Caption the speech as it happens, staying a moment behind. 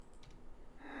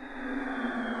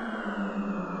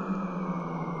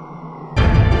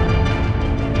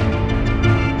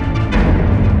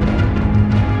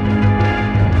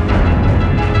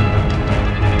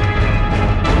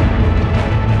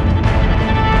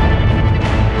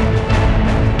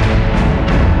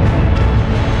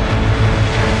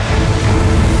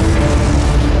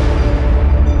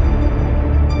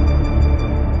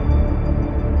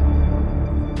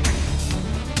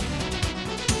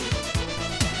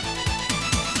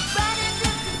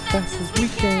fast as we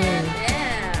can.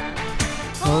 Yeah.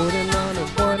 Holding on to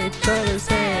one each other's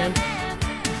hand.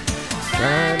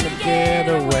 Trying to get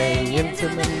away into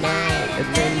the night.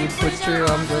 And then you put your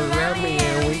arms around me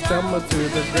and we tumble to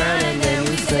the ground. And then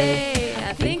we say,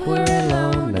 I think we're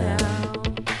alone now.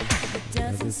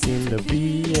 doesn't seem to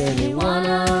be anyone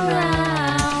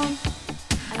around.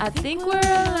 I think we're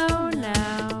alone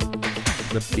now.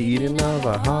 The beating of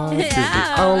our hearts is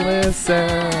Yeah. the only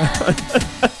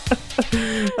sound.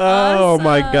 Oh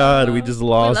my God, we just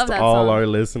lost love that all song. our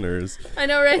listeners. I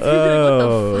know, right?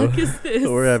 Oh, What the fuck is this?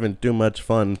 We're having too much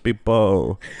fun,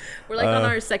 people. We're like on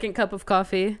our second cup of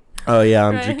coffee. Oh yeah,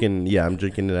 I'm Right? drinking. Yeah, I'm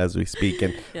drinking it as we speak,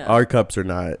 and Yeah. our cups are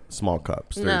not small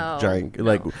cups. They're No, giant. no.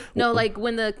 Like No, like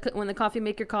when the coffee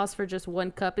maker costs for just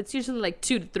one cup, it's usually like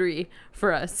 2 to 3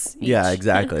 for us. yeah, each.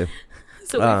 exactly.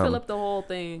 So we fill up the whole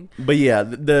thing. But yeah,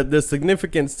 the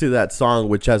significance to that song,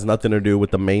 which has nothing to do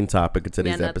with the main topic of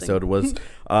today's nothing. episode, was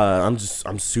I'm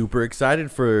super excited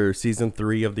for season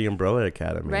 3 of the Umbrella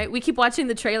Academy. Right? We keep watching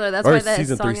the trailer. That's Or why that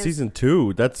season song 3, is. season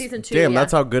 2. That's Season 2, damn. yeah.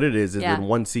 That's how good it is. Yeah. In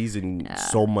one season, Yeah.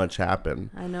 so much happened.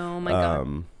 I know. Oh my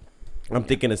god. I'm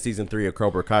thinking of season 3 of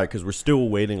Cobra Kai because we're still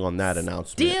waiting on that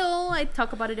announcement. Still, I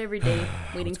talk about it every day,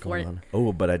 waiting What's for going it. on?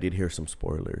 Oh, but I did hear some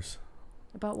spoilers.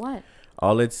 About what?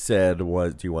 All it said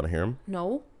was, do you want to hear them?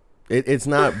 No. It's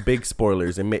not big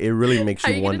spoilers. It really makes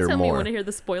Are you you wonder gonna tell me you more. want to hear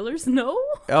the spoilers? No.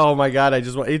 Oh my God!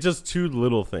 It's just 2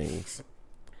 little things,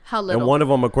 How little? and one of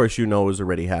them, of course, is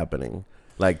already happening.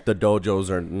 Like the dojos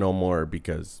are no more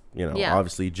because Yeah.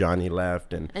 obviously Johnny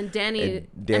left and Danny.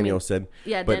 and Daniel said.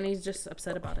 Yeah, but Danny's just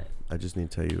upset about it. I just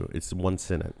need to tell you, it's one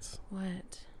sentence.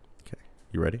 What? Okay,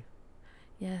 you ready?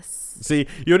 Yes. See,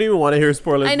 you don't even want to hear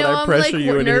spoilers, I know. but I I'm pressure like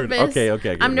you into nervous.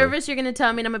 Okay. I'm nervous. You're gonna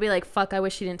tell me, and I'm gonna be like, "Fuck! I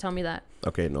wish you didn't tell me that."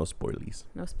 Okay, no spoilies.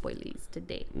 No spoilies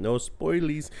today. No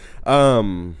spoilies.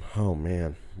 Oh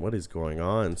man, what is going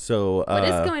on? So What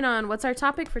is going on? What's our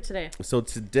topic for today? So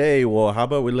today, well, how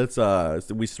about let's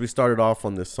we started off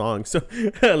on this song, so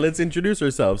let's introduce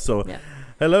ourselves. So, Yeah.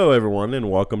 Hello everyone, and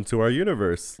welcome to our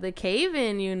universe. The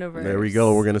Cave-In universe. There we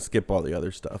go. We're gonna skip all the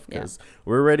other stuff because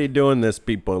we're already doing this,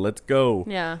 people. Let's go.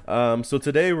 Yeah. So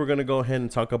today we're gonna go ahead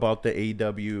and talk about the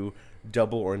AEW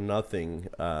Double or Nothing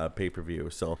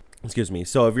pay-per-view. So, excuse me.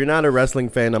 So if you're not a wrestling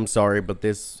fan, I'm sorry, but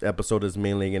this episode is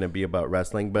mainly gonna be about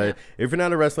wrestling. But if you're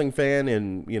not a wrestling fan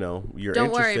and you're Don't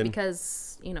interested, worry, because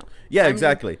yeah, I'm-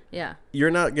 exactly. Yeah.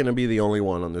 You're not going to be the only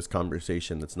one on this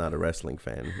conversation that's not a wrestling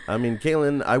fan. I mean,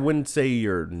 Kaylin, I wouldn't say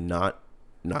you're not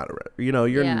you're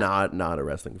Yeah. not a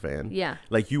wrestling fan. Yeah.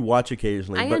 Like you watch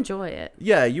occasionally. I but enjoy it.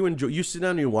 Yeah, you sit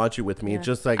down and you watch it with me. Yeah. It's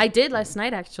just like I did last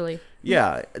night, actually.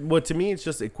 Yeah, well, to me it's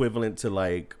just equivalent to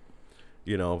like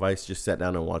if I just sat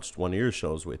down and watched one of your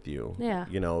shows with you, Yeah.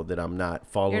 that I'm not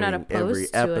following not opposed every to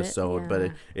it, episode, but yeah.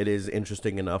 it is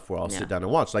interesting enough where I'll Yeah. sit down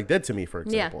and watch. Like that to me, for Yeah.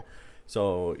 example.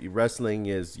 So wrestling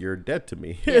is you're dead to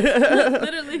me.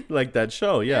 Literally. Like that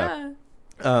show, yeah.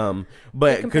 Yeah.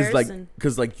 But comparison.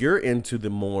 because you're into the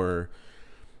more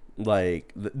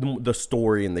like the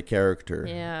story and the character,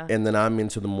 Yeah. and then I'm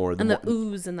into the more And the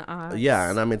oohs and the ahs. yeah,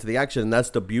 and I'm into the action. And that's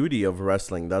the beauty of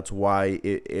wrestling. That's why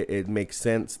it makes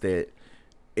sense that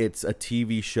it's a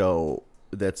TV show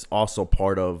that's also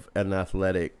part of an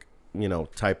athletic,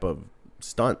 type of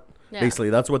stunt. Yeah. Basically,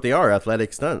 that's what they are,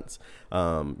 athletic stunts.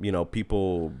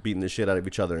 People beating the shit out of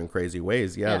each other in crazy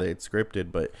ways. Yeah, Yeah. it's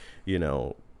scripted, but,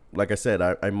 like I said,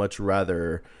 I much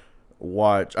rather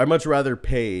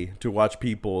pay to watch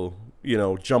people,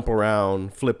 jump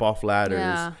around, flip off ladders.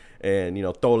 Yeah. And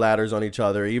throw ladders on each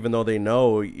other, even though they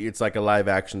know it's like a live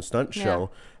action stunt show.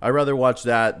 I'd rather watch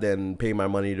that than pay my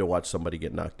money to watch somebody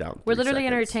get knocked down. We're 3 literally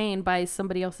seconds. entertained by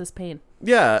somebody else's pain.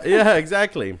 Yeah,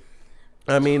 exactly.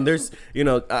 I mean, there's,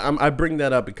 I bring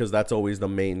that up because that's always the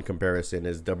main comparison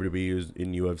is WWE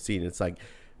in UFC, and it's like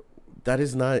that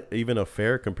is not even a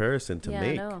fair comparison to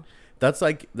make. No. That's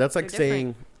like different.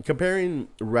 saying comparing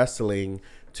wrestling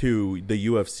to the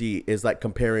UFC is like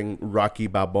comparing Rocky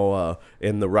Balboa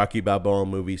in the Rocky Balboa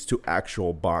movies to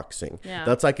actual boxing. Yeah.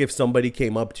 That's like if somebody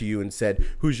came up to you and said,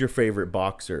 "Who's your favorite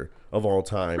boxer of all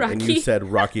time?" and you Rocky. said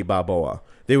Rocky Balboa.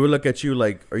 They would look at you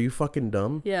like, "Are you fucking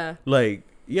dumb?" Yeah. Like,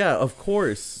 yeah, of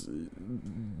course. I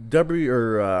don't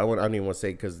even want to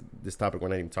say because this topic we're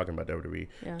not even talking about WWE,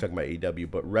 Yeah. talking about AEW,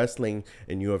 but wrestling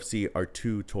and UFC are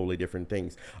 2 totally different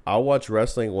things. I'll watch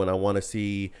wrestling when I want to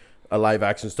see a live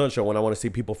action stunt show, when I want to see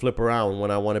people flip around,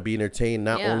 when I want to be entertained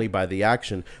not Yeah. only by the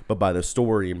action but by the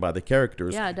story and by the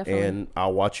characters. Yeah, definitely. And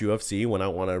I'll watch UFC when I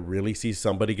want to really see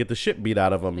somebody get the shit beat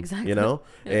out of them. Exactly. You know?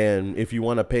 Yeah. And if you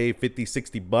want to pay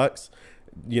 $50-$60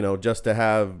 just to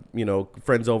have,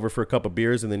 friends over for a couple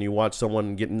beers, and then you watch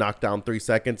someone get knocked down 3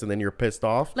 seconds and then you're pissed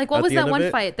off. Like, what was that one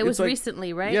fight that was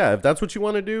recently, right? Yeah, if that's what you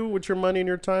want to do with your money and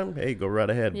your time, hey, go right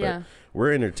ahead. Yeah. But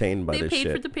we're entertained by this shit. They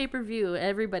paid for the pay-per-view,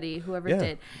 everybody, whoever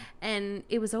did. And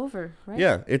it was over, right?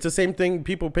 Yeah, it's the same thing.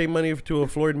 People pay money to a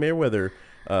Floyd Mayweather,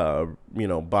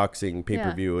 boxing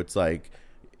pay-per-view. It's like,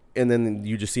 and then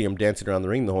you just see him dancing around the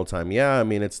ring the whole time. Yeah, I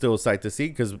mean, it's still a sight to see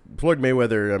because Floyd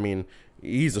Mayweather, I mean,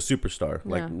 he's a superstar.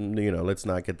 Like, let's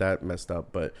not get that messed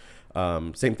up. But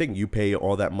same thing. You pay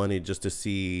all that money just to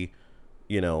see,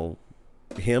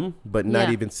 him, but not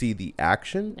even see the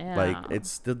action. Like, it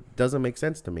still doesn't make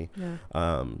sense to me.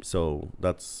 So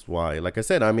that's why, like I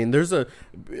said, I mean,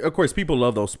 of course, people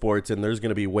love those sports, and there's going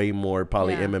to be way more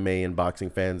probably MMA and boxing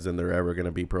fans than there ever going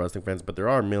to be pro wrestling fans, but there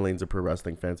are millions of pro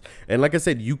wrestling fans. And like I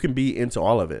said, you can be into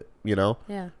all of it,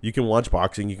 you can watch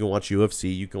boxing, you can watch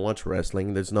UFC, you can watch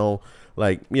wrestling. There's no,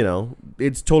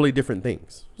 it's totally different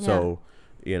things. So,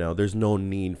 there's no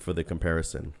need for the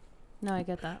comparison. No, I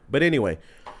get that. But anyway,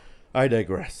 I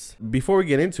digress. Before we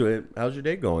get into it, how's your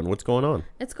day going? What's going on?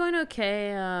 It's going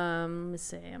okay. Let me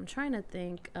see. I'm trying to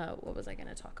think. What was I going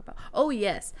to talk about? Oh,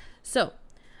 yes. So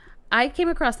I came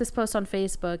across this post on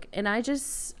Facebook, and I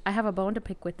have a bone to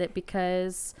pick with it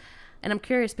because, and I'm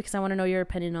curious because I want to know your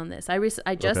opinion on this.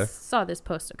 I just saw this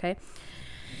post, okay?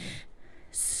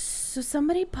 So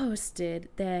somebody posted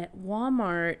that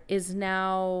Walmart is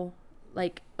now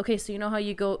like, okay, so you know how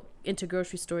you go into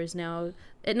grocery stores now,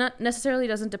 it not necessarily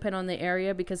doesn't depend on the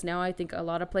area, because now I think a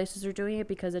lot of places are doing it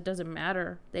because it doesn't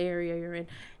matter the area you're in.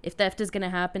 If theft is going to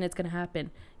happen, it's going to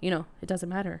happen. It doesn't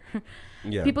matter.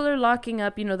 People are locking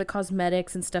up, the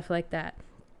cosmetics and stuff like that.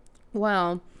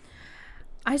 Well,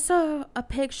 I saw a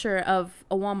picture of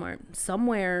a Walmart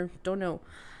somewhere, don't know.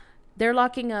 They're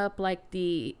locking up like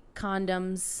the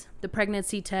condoms, the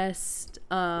pregnancy test,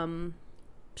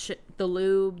 the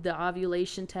lube, the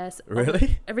ovulation test.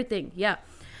 Really? Everything, yeah.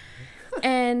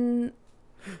 And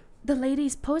the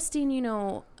lady's posting,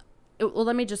 well,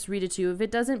 let me just read it to you. If it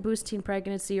doesn't boost teen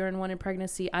pregnancy or unwanted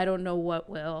pregnancy, I don't know what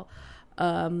will.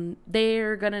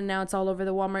 They're going to announce all over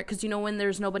the Walmart, because, when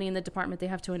there's nobody in the department, they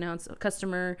have to announce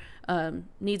customer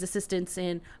needs assistance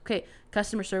in,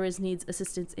 customer service needs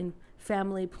assistance in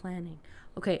family planning.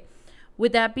 Okay.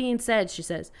 With that being said, she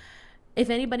says, if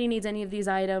anybody needs any of these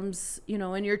items,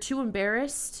 and you're too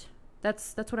embarrassed,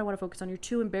 that's what I want to focus on. You're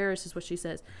too embarrassed is what she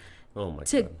says. Oh my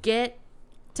God.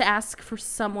 To ask for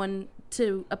someone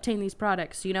to obtain these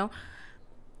products,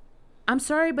 I'm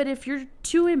sorry, but if you're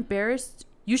too embarrassed,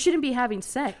 you shouldn't be having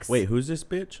sex. Wait, who's this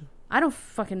bitch? I don't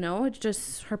fucking know. It's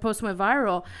just her post went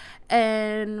viral.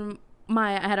 And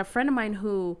I had a friend of mine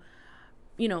who,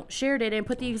 shared it and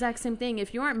put the exact same thing.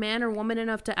 If you aren't man or woman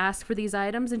enough to ask for these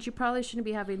items, then you probably shouldn't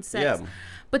be having sex. Yeah.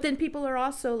 But then people are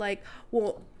also like,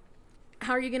 well,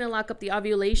 how are you going to lock up the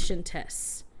ovulation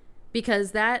tests?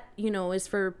 Because that, is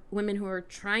for women who are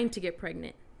trying to get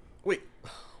pregnant. Wait.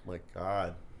 Oh, my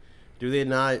God. Do they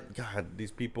not? God, these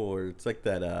people are, it's like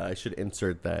that. I should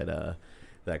insert that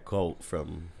quote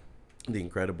from The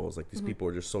Incredibles. Like, these people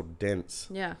are just so dense.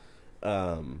 Yeah.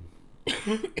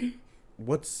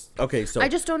 Okay, so I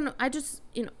just don't know. I just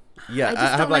yeah,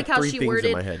 I have like how she worded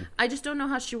in my head. I just don't know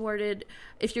how she worded.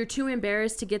 If you're too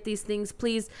embarrassed to get these things,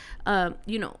 please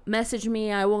message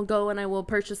me. I will go and I will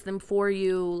purchase them for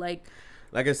you. Like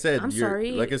I said,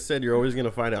 sorry. Like I said, you're always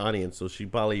gonna find an audience. So she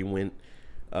probably went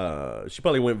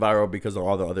viral because of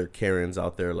all the other Karens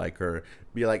out there like her.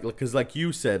 Be like, because like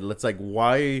you said, it's like,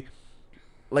 why?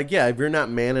 Like, yeah, if you're not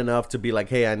man enough to be like,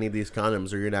 hey, I need these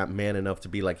condoms, or you're not man enough to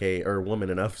be like, hey, or woman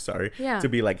enough, to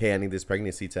be like, hey, I need this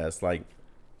pregnancy test, like,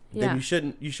 then you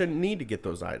shouldn't need to get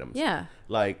those items. Yeah.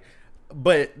 Like,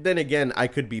 but then again, I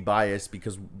could be biased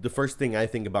because the first thing I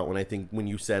think about when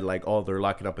you said like, oh, they're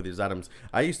locking up with these items,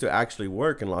 I used to actually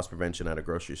work in loss prevention at a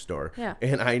grocery store. Yeah.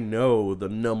 And I know the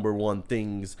number one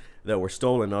things that were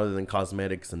stolen other than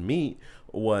cosmetics and meat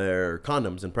were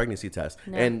condoms and pregnancy tests.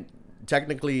 Yeah. And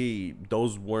technically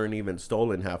those weren't even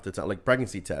stolen half the time. Like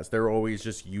pregnancy tests, they're always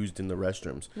just used in the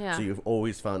restrooms. Yeah. So you've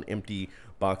always found empty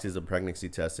boxes of pregnancy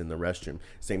tests in the restroom.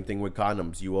 Same thing with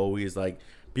condoms. You always like,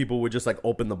 people would just like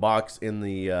open the box in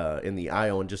the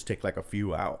aisle and just take like a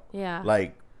few out. Yeah.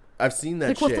 Like I've seen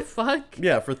that shit. What the fuck?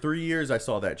 Yeah, for 3 years I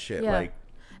saw that shit. Yeah. Like,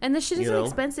 and this shit isn't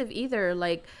expensive either.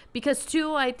 Like, because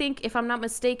too, I think if I'm not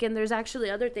mistaken, there's actually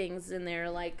other things in there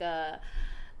like the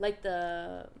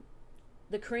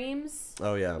creams.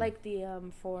 Oh yeah. Like the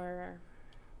for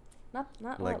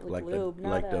not like lube,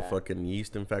 the fucking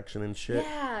yeast infection and shit.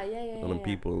 Yeah. On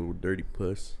people with dirty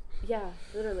puss. Yeah,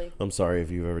 literally. I'm sorry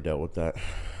if you've ever dealt with that.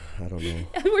 I don't know.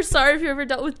 We're sorry if you ever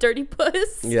dealt with dirty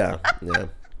puss. Yeah.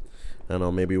 I don't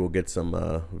know. Maybe we'll get some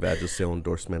Vagisil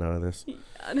endorsement out of this.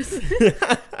 Honestly.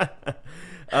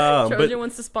 But Trojan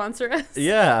wants to sponsor us.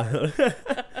 yeah.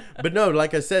 But no,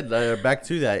 like I said, back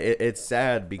to that. It's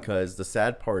sad because the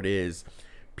sad part is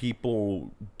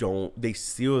people they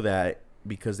steal that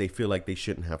because they feel like they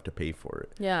shouldn't have to pay for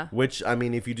it. Yeah. Which, I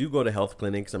mean, if you do go to health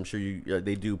clinics, I'm sure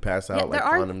they do pass out like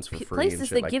condoms for free. Places and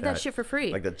shit that like give that shit for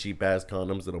free. Like the cheap ass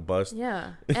condoms that'll bust.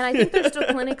 Yeah. And I think there's still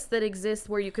clinics that exist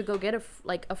where you could go get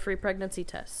a free pregnancy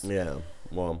test. Yeah.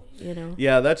 Well, you know.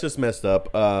 Yeah, that's just messed up.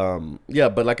 Yeah,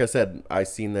 but like I said, I've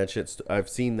seen that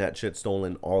shit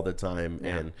stolen all the time,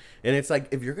 and it's like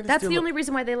if you're gonna. That's the only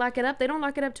reason why they lock it up. They don't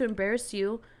lock it up to embarrass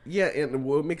you. Yeah, and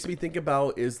what makes me think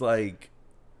about is like,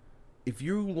 if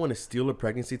you want to steal a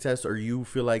pregnancy test, or you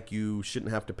feel like you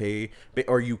shouldn't have to pay,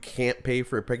 or you can't pay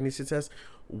for a pregnancy test,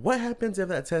 what happens if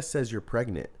that test says you're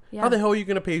pregnant? Yeah. How the hell are you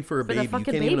gonna pay for a baby? You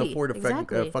can't even afford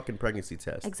a fucking pregnancy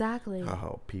test. Exactly.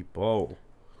 Oh, people.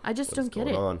 I just don't get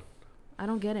it. I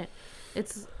don't get it.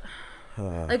 It's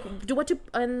like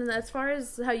and as far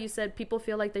as how you said people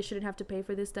feel like they shouldn't have to pay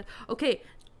for this stuff. Okay,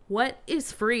 what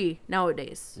is free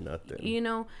nowadays? Nothing. You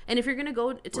know, and if you're gonna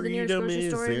go to the nearest grocery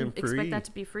store and expect that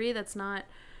to be free, that's not.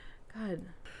 God.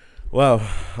 Wow.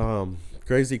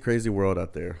 Crazy world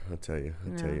out there. I tell you,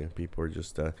 people are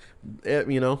just, that's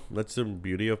the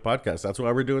beauty of podcasts. That's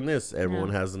why we're doing this.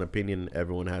 Everyone has an opinion.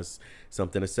 Everyone has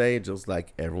something to say, just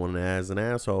like everyone has an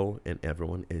asshole, and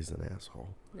everyone is an asshole.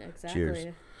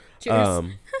 Exactly. Cheers.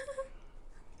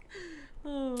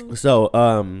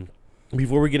 So,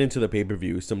 before we get into the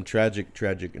pay-per-view, some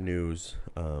tragic news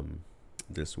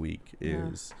this week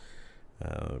is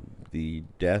the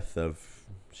death of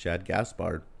Shad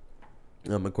Gaspard.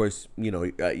 Of course,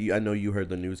 I know you heard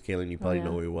the news, Kaylin. You probably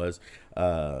know who he was.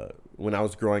 When I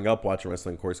was growing up watching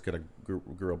wrestling, of course, because I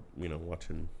grew up,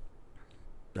 watching.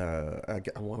 I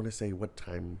want to say what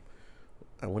time.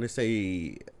 I want to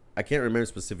say I can't remember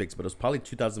specifics, but it was probably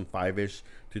 2005-ish,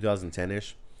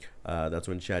 2010-ish. That's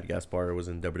when Shad Gaspard was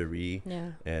in WWE.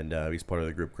 Yeah. And he's part of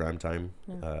the group Crime Time.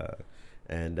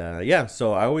 Yeah.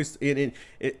 So I always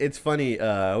it's funny.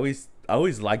 I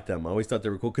always liked them. I always thought they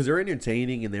were cool because they were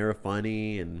entertaining and they were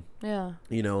funny, and I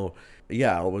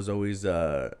always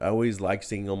liked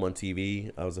seeing him on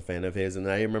TV. I was a fan of his, and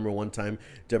I remember one time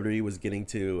WWE was getting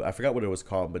to, I forgot what it was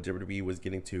called, but WWE was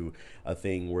getting to a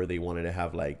thing where they wanted to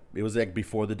have it was like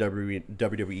before the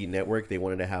WWE Network. They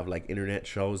wanted to have like internet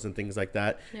shows and things like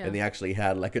that, and they actually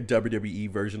had like a WWE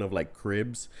version of like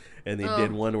Cribs. And they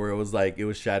did one where it was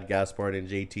Shad Gaspard and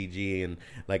JTG, and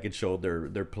like it showed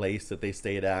their place that they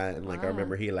stayed at, and like I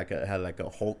remember he had like a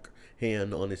Hulk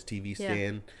hand on his TV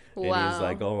stand, and he was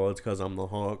like, "Oh, it's because I'm the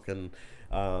Hulk." And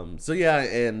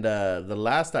the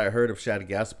last I heard of Shad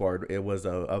Gaspard, it was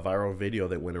a viral video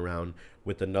that went around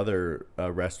with another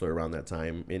wrestler around that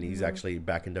time, and he's actually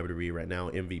back in WWE right now,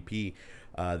 MVP.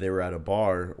 They were at a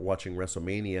bar watching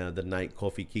WrestleMania the night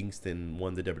Kofi Kingston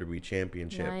won the WWE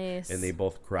Championship. Nice. And they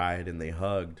both cried and they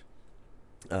hugged.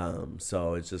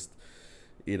 So it's just,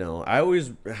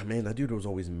 that dude was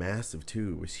always massive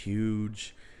too. He was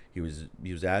huge. He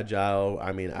was agile.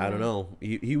 I mean, I don't know.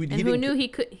 Who knew he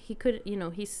could,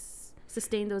 he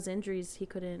sustained those injuries. He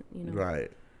couldn't,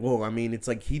 Right. Well, I mean, it's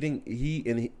like he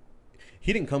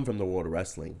didn't come from the world of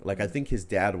wrestling. Like, I think his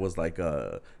dad was like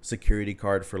a security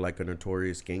guard for like a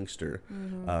notorious gangster,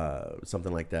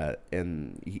 something like that.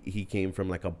 And he came from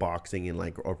like a boxing and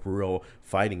like a real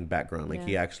fighting background. Like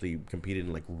he actually competed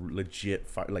in like legit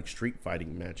like street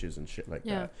fighting matches and shit like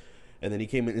that. And then he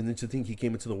came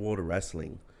into the world of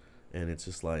wrestling, and it's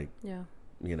just like,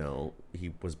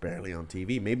 he was barely on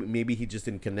TV. Maybe he just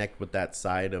didn't connect with that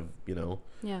side of,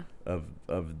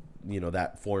 of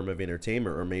that form of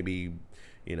entertainment, or maybe,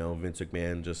 Vince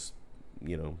McMahon just,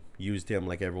 used him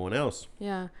like everyone else.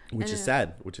 Yeah. Which is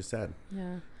sad.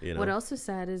 Yeah. What else is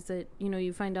sad is that,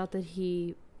 you find out that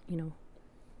he,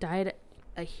 died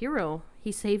a hero.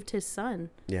 He saved his son.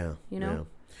 Yeah. So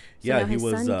yeah, he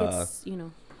was, gets,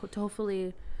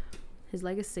 hopefully his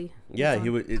legacy. Yeah,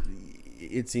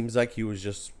 it seems like he was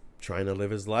just trying to live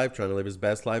his life, trying to live his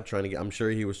best life, I'm sure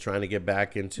he was trying to get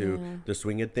back into the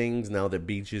swing of things now that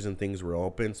beaches and things were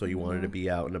open. So he wanted to be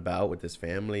out and about with his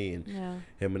family, and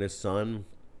him and his son,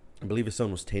 I believe his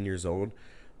son was 10 years old,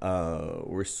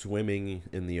 were swimming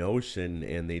in the ocean,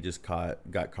 and they just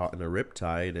got caught in a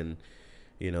riptide, and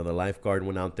the lifeguard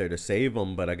went out there to save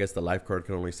them, but I guess the lifeguard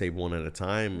can only save one at a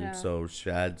time. So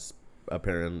Shad's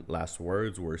apparent last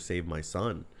words were, "Save my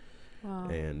son." Wow.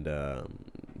 And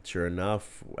sure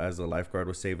enough, as the lifeguard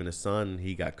was saving his son,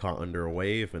 he got caught under a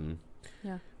wave, and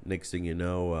Yeah. Next thing you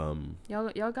know,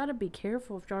 Y'all gotta be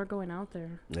careful if y'all are going out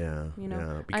there. yeah, You know,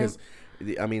 yeah, because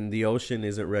I mean, the ocean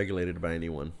isn't regulated by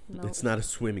anyone. Nope. It's not a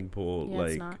swimming pool. Yeah, like,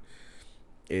 it's not.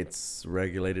 it's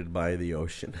regulated by the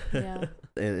ocean. Yeah.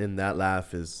 and that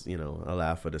laugh is, a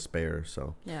laugh of despair.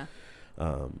 So, Yeah.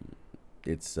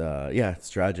 it's it's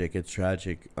tragic. It's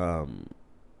tragic.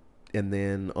 And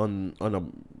then on a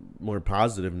more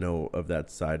positive note of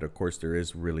that side, of course, there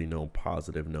is really no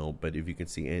positive note. But if you can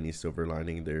see any silver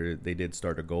lining, they did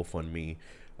start a GoFundMe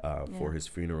for his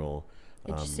funeral.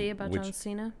 Did you see about John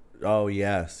Cena? Oh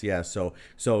yes, yeah. So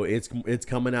it's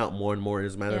coming out more and more.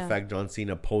 As a matter of fact, John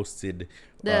Cena posted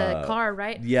the car,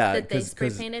 right? Yeah, that they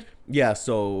spray painted. Yeah.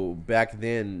 So back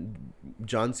then,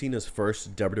 John Cena's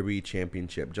first WWE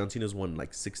championship. John Cena's won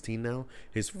like 16 now.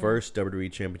 His first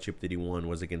WWE championship that he won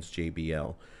was against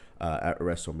JBL at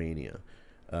WrestleMania.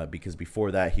 Because before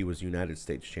that, he was United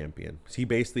States champion. So he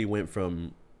basically went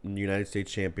from United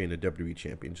States champion to WWE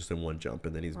champion just in one jump,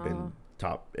 and then he's been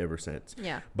top ever since.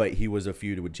 Yeah. But he was a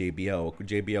feud with JBL.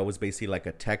 JBL was basically like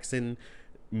a Texan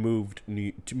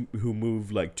who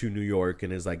moved like to New York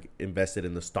and is like invested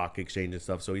in the stock exchange and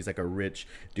stuff. So he's like a rich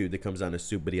dude that comes down in a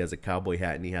suit, but he has a cowboy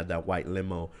hat and he had that white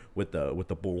limo with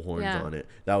the bull horns on it.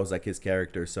 That was like his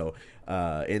character. So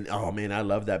and oh man, I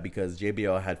love that because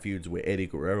JBL had feuds with Eddie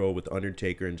Guerrero, with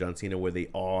Undertaker, and John Cena, where they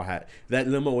all had that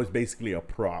limo was basically a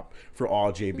prop for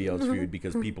all JBL's feud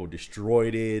because people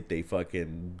destroyed it. They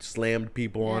fucking slammed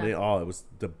people on it. Oh, it was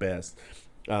the best.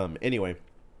 Anyway.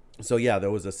 So yeah, there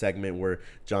was a segment where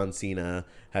John Cena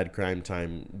had Crime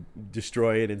Time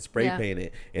destroy it and spray paint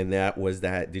it, and that was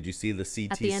that. Did you see the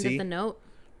CTC at the end of the note?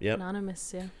 Yep.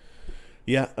 Anonymous,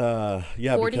 yeah,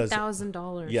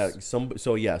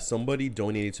 $40,000. Yeah, somebody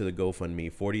donated to the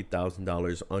GoFundMe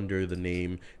 $40,000 under the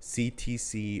name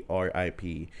CTC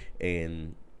RIP,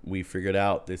 and we figured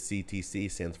out that CTC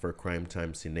stands for Crime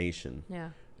Time Nation. Yeah.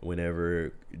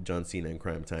 Whenever John Cena and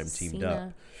Crime Time teamed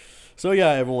up. So yeah,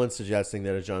 everyone's suggesting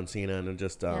that it's John Cena, and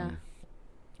just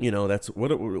that's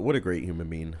what a great human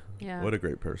being. Yeah. What a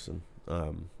great person.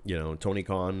 Tony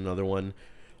Khan, another one.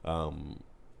 I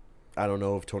don't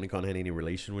know if Tony Khan had any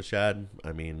relation with Shad.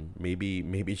 I mean,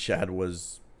 maybe Shad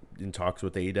was in talks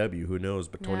with AEW. Who knows?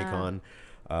 But Tony Khan,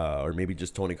 or maybe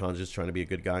just Tony Khan's just trying to be a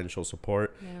good guy and show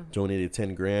support. Yeah. Donated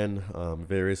 $10,000.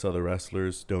 Various other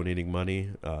wrestlers donating money.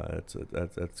 That's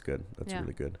good. That's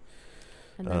really good.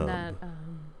 And then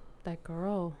that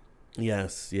girl.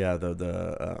 Yes, yeah.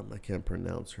 The I can't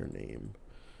pronounce her name.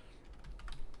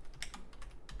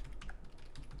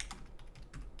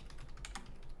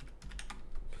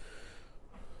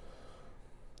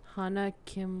 Hana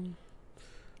Kimura.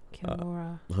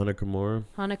 Hana Kimura.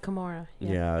 Hana Kimura.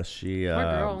 Yeah, she.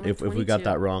 Girl, if we got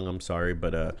that wrong, I'm sorry,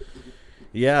 but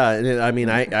yeah. I mean,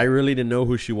 I really didn't know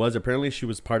who she was. Apparently, she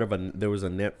was part of there was a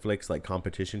Netflix like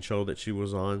competition show that she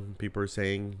was on. People are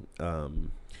saying,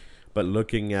 but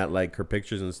looking at like her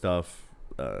pictures and stuff,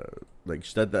 like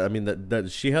that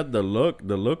she had the look.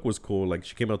 The look was cool. Like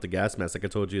she came out the gas mask. Like I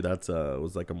told you, that's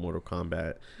was like a Mortal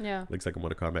Kombat. Yeah, looks like a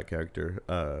Mortal Kombat character.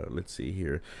 Let's see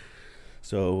here.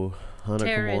 So Hana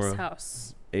Terrace Kimura,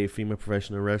 House, a female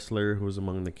professional wrestler who was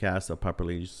among the cast of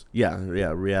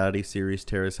reality series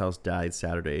Terrace House, died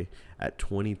Saturday at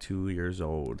 22 years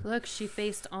old. Look, she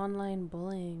faced online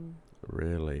bullying.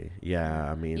 Really?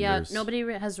 Yeah, I mean... Yeah, nobody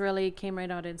has really came right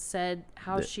out and said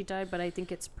how she died, but I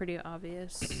think it's pretty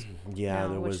obvious. Yeah, now,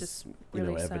 there was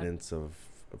really evidence of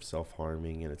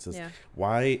self-harming, and it's just...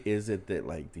 Why is it that,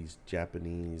 like, these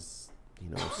Japanese,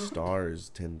 stars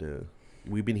tend to...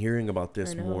 We've been hearing about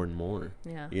this more and more.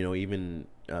 Yeah. Even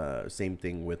same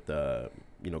thing with,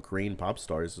 Korean pop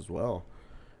stars as well.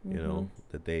 Mm-hmm.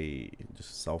 That they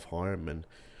just self-harm, and...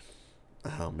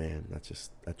 Oh, man, that's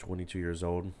just... At 22 years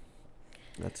old...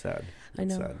 That's sad.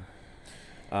 That's sad.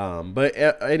 But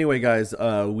anyway, guys,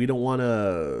 we don't want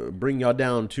to bring y'all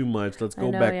down too much. Let's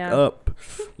go back up.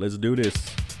 Let's do this.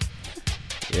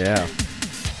 Yeah.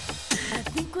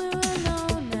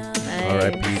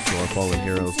 R.I.P. to our fallen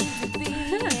heroes.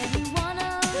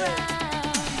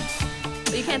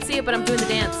 Well, you can't see it, but I'm doing the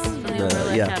dance from the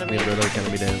Umbrella Academy. The Umbrella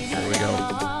Academy dance. There we go.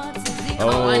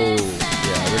 Oh, yeah,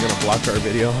 they're going to block our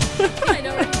video. I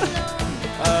know.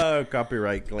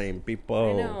 Copyright claim,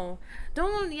 people. I know.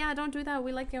 Don't do that.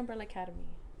 We like the Umbrella Academy.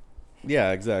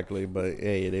 Yeah, exactly. But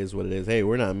hey, it is what it is. Hey,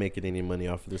 we're not making any money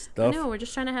off of this stuff. No, we're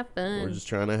just trying to have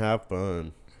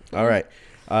fun. All right.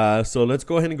 So let's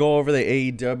go ahead and go over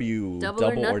the AEW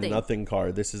Double or Nothing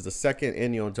card. This is the second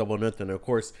annual Double or Nothing. Of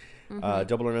course,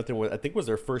 Double or Nothing was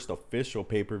their first official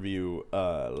pay-per-view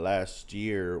last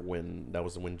year when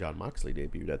John Moxley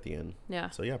debuted at the end. Yeah.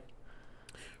 So yeah.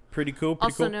 Pretty cool.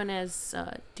 Also known as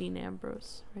Dean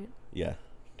Ambrose, right? Yeah,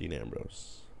 Dean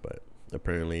Ambrose. But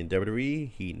apparently in WWE,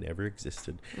 he never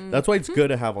existed. That's why it's good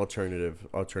to have alternative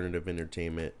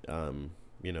entertainment.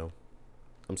 You know,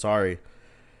 I'm sorry.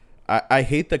 I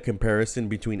hate the comparison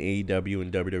between AEW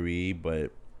and WWE,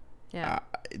 but yeah,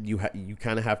 you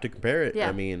kind of have to compare it. Yeah.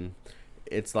 I mean,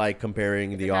 it's like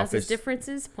comparing The it has Office. its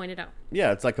differences, point it out.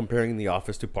 Yeah, it's like comparing The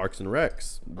Office to Parks and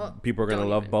Recs. Well, People are gonna don't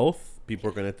love even. both. People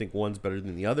are gonna think one's better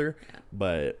than the other. Yeah.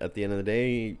 But at the end of the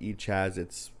day, each has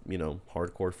its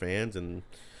hardcore fans, and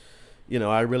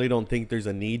I really don't think there's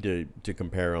a need to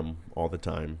compare them all the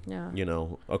time. Yeah.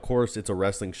 Of course it's a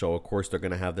wrestling show. Of course they're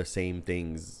gonna have the same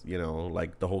things.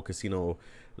 Like the whole casino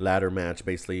ladder match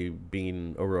basically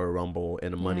being a Royal Rumble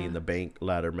and a Money Yeah. in the Bank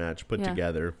ladder match put Yeah.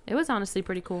 together. It was honestly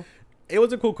pretty cool. It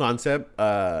was a cool concept.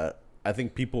 I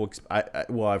think people,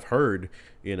 I've heard,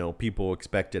 people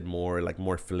expected more, like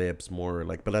more flips, more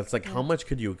like, but that's like, how much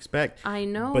could you expect? I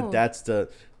know. But that's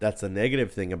the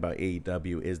negative thing about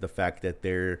AEW is the fact that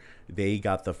they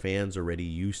got the fans already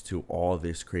used to all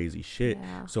this crazy shit.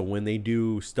 Yeah. So when they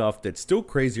do stuff that's still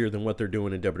crazier than what they're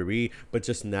doing in WWE, but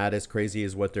just not as crazy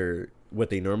as what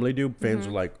they normally do, fans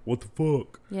are like, what the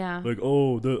fuck? Yeah. Like,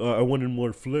 oh, I wanted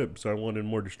more flips. I wanted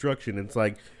more destruction. It's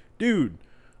like, dude,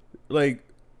 like,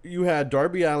 you had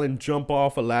Darby Allin jump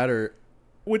off a ladder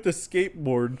with a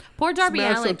skateboard. Poor Darby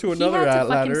smash Allin. onto He another had to fuck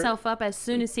ladder. himself up as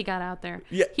soon as he got out there.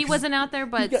 Yeah, He wasn't out there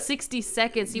but got- 60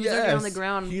 seconds. He was already on the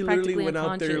ground, He practically literally went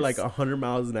unconscious. out there like 100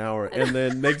 miles an hour, and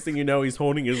then next thing you know, he's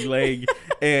holding his leg,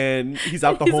 and he's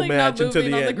out the He's whole like match not until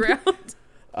moving the on end. the ground.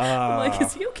 I'm like, Ah.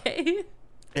 is he okay?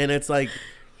 And it's like,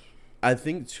 I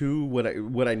think too,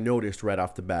 what I noticed right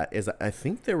off the bat is I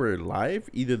think they were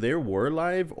live. Either they were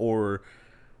live or,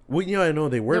 well, I know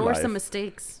they were There live. were some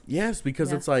mistakes. Yes, because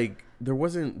Yeah. it's like there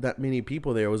wasn't that many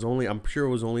people there. I'm sure it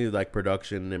was only like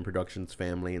production and production's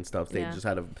family and stuff. They Yeah. just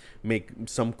had to make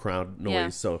some crowd noise. Yeah.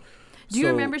 So, Do you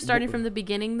remember starting from the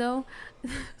beginning though?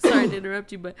 Sorry to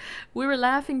interrupt you, but we were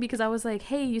laughing because I was like,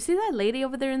 "Hey, you see that lady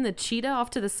over there in the cheetah off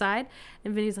to the side?"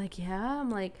 And Vinny's like, "Yeah." I'm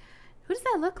like, "Who does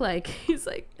that look like?" He's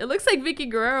like, "It looks like Vicky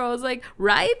Guerrero." I was like,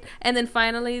 "Right?" And then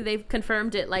finally they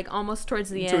confirmed it like almost towards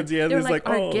the end. Towards the end, they were it's like,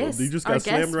 like, "Our oh, guest, they just our got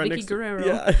slammed guest, right Vicky next to- Guerrero."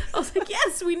 Yeah. I was like,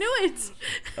 "Yes, we knew it."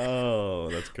 Oh,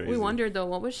 that's crazy. We wondered though,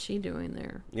 what was she doing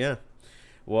there? Yeah.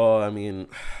 Well, I mean,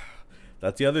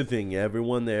 that's the other thing.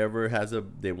 Everyone that ever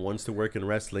that wants to work in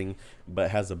wrestling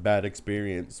but has a bad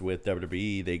experience with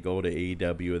WWE, they go to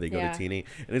AEW or they go Yeah. to TNA.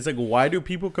 And it's like, why do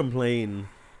people complain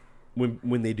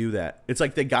when they do that? It's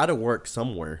like they got to work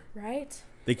somewhere. Right?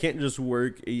 They can't just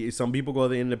work. Some people go to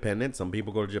the independent. Some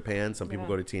people go to Japan. Some people Yeah.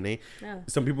 go to TNA. Yeah.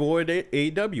 Some people go to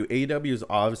AEW. AEW is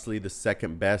obviously the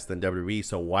second best in WWE,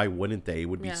 so why wouldn't they? It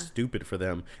would be Yeah. stupid for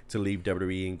them to leave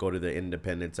WWE and go to the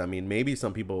independents. I mean, maybe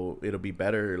some people, it'll be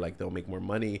better, like they'll make more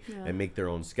money Yeah. and make their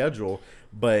own schedule,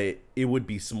 but it would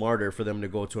be smarter for them to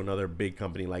go to another big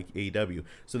company like AEW.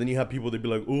 So then you have people that be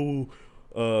like,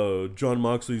 oh, John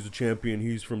Moxley's a champion.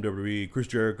 He's from WWE. Chris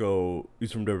Jericho,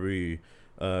 he's from WWE.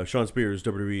 Sean Spears,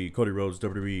 WWE. Cody Rhodes,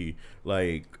 WWE.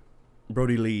 Like,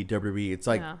 Brody Lee, WWE. It's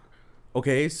like, yeah.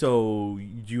 okay, so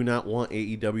do you not want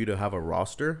AEW to have a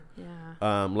roster?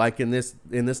 Yeah. Like in this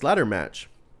ladder match,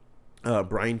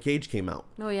 Brian Cage came out.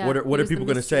 Oh, yeah. What He are was the people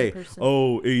going to mystery say? person.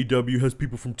 Oh, AEW has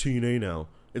people from TNA now.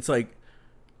 It's like,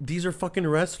 these are fucking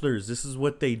wrestlers. This is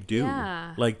what they do.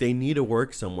 Yeah. Like, they need to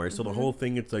work somewhere. So the whole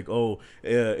thing, it's like, oh,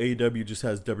 AEW just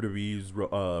has WWE's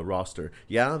roster.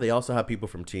 Yeah, they also have people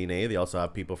from TNA. They also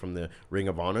have people from the Ring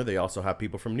of Honor. They also have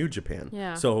people from New Japan.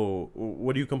 Yeah. So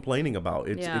what are you complaining about?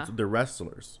 It's Yeah. the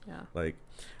wrestlers. Yeah. Like,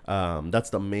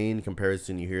 that's the main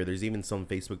comparison you hear. There's even some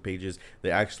Facebook pages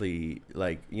that actually,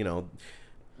 like,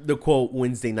 the quote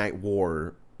Wednesday Night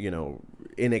War,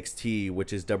 NXT,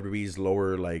 which is WWE's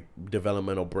lower, like,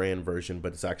 developmental brand version,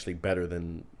 but it's actually better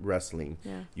than wrestling.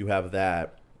 Yeah. You have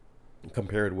that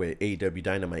compared with AEW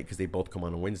Dynamite because they both come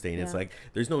on a Wednesday, and it's Yeah. like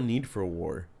there's no need for a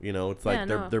war. It's like Yeah,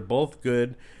 they're no. they're both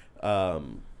good. I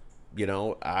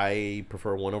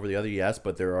prefer one over the other, yes,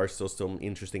 but there are still some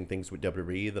interesting things with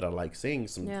WWE that I like seeing.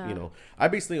 Yeah. I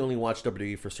basically only watch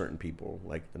WWE for certain people,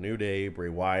 like The New Day, Bray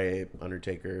Wyatt,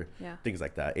 Undertaker, Yeah. things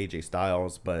like that, AJ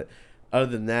Styles. But other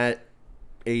than that,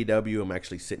 AEW, I'm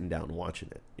actually sitting down and watching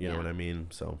it. You know Yeah. what I mean?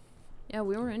 So. Yeah,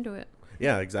 we were into it.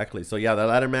 Yeah, exactly. So yeah, the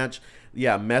ladder match,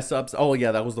 mess ups. Oh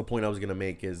yeah, that was the point I was gonna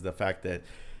make, is the fact that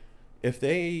if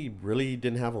they really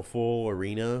didn't have a full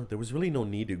arena, there was really no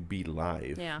need to be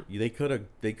live. Yeah. They could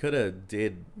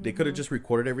have just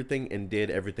recorded everything and did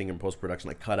everything in post production,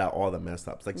 like cut out all the mess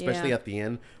ups. Like especially Yeah. at the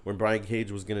end when Brian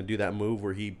Cage was gonna do that move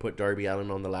where he put Darby Allin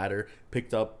on the ladder,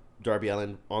 picked up Darby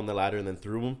Allin on the ladder and then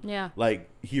threw him. Yeah. Like,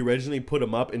 he originally put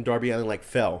him up and Darby Allin, like,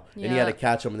 fell. And he had to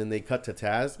catch him. And then they cut to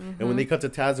Taz. And when they cut to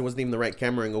Taz, it wasn't even the right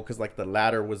camera angle because, like, the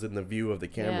ladder was in the view of the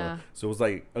camera. Yeah. So it was,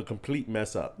 like, a complete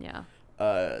mess up. Yeah.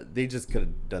 They just could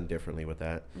have done differently with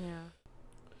that. Yeah.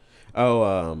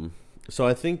 Oh, so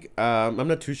I think, I'm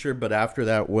not too sure, but after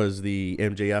that was the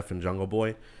MJF and Jungle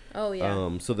Boy. Oh,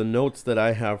 yeah. So the notes that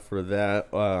I have for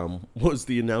that was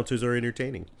the announcers are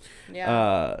entertaining.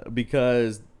 Yeah.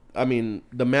 Because, I mean,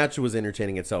 the match was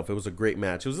entertaining itself. It was a great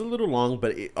match. It was a little long,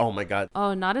 but oh my God.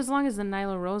 Oh, not as long as the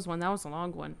Nyla Rose one. That was a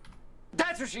long one.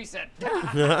 That's what she said.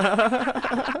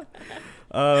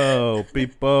 Oh,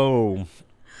 people.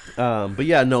 But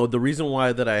yeah, no, the reason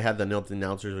why that I had the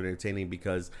announcers are entertaining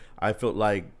because I felt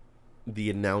like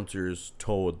the announcers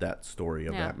told that story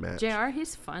of that match. JR,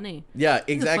 he's funny. Yeah,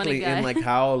 He's a funny exactly. guy. And like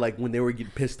how like when they were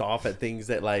getting pissed off at things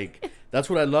that like that's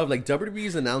what I love. Like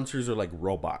WWE's announcers are like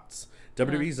robots.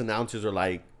 WWE's announcers are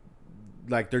like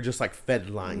they're just like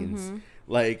fed lines.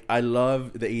 Like I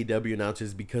love the AEW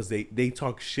announcers because they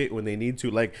talk shit when they need to.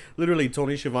 Like literally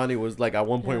Tony Schiavone was like at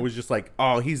one point was just like,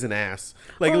 oh, he's an ass.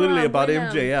 Like literally about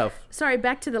MJF. Sorry,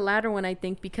 back to the latter one I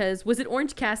think because was it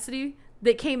Orange Cassidy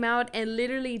that came out and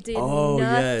literally did nothing.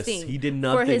 Yes, he did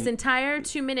nothing for his entire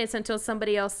 2 minutes until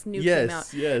somebody else new came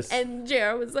out. Yes. And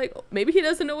JR was like, oh, maybe he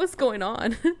doesn't know what's going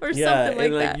on or something like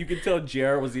and like that. you could tell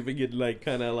JR was even getting like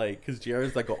kind of like because JR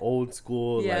is like an old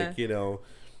school like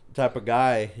type of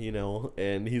guy,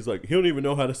 and he's like he don't even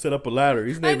know how to set up a ladder.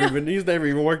 He's never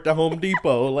even worked at Home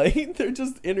Depot. Like they're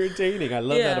just entertaining. I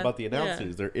love that about the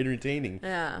announcers. They're entertaining.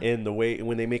 And the way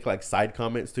when they make like side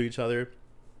comments to each other,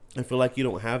 I feel like you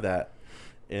don't have that.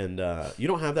 And you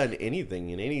don't have that in anything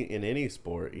in any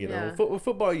sport,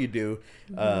 football you do.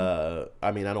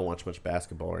 I mean, I don't watch much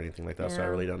basketball or anything like that, so I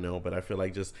really don't know. But I feel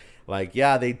like just like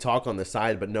they talk on the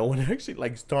side, but no one actually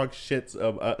like talks shits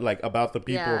like about the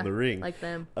people in the ring, like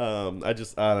them. I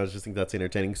just think that's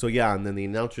entertaining. So and then the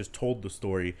announcers told the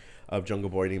story of Jungle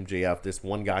Boy and MJF. This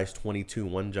one guy's 22,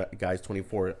 one guy's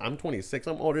 24. I'm 26.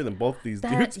 I'm older than both these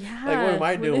dudes. Like, what am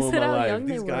I doing with my life?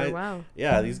 These guys,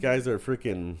 these guys are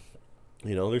freaking.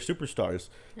 They're superstars,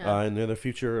 and they're the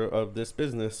future of this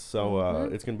business. So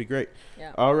it's gonna be great.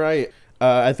 Yeah. All right.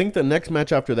 I think the next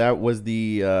match after that was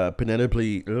the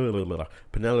Penelope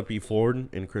Ford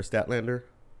and Chris Statlander,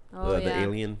 the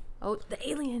alien. Oh, the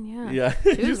alien, yeah. Yeah,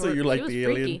 just so you're like the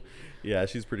alien. Freaky. Yeah,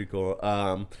 she's pretty cool.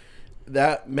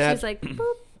 That match. She's like, boop,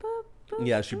 boop, boop.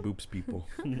 Yeah, she boops people.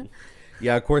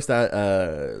 Yeah, of course that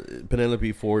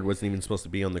Penelope Ford wasn't even supposed to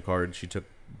be on the card. She took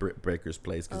Britt Baker's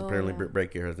place because apparently Britt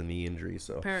Baker has a knee injury.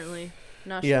 So apparently,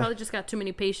 no, she probably just got too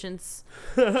many patients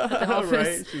at the office.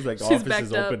 Right? She's like, office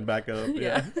is open back up.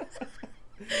 Yeah.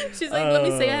 She's like, let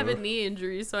me say I have a knee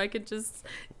injury so I could just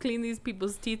clean these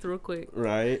people's teeth real quick.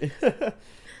 Right.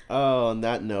 On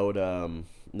that note,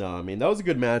 no, I mean that was a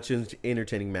good match,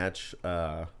 entertaining match.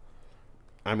 I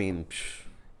mean.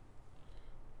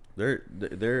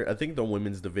 I think the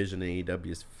women's division in AEW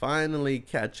is finally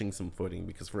catching some footing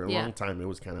because for a long time it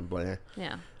was kind of blah.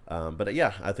 Yeah. But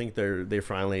I think they're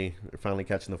finally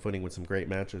catching the footing with some great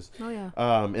matches. Oh yeah.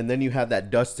 And then you had that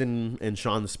Dustin and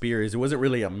Shawn Spears. It wasn't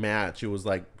really a match. It was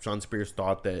like Shawn Spears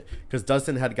thought that because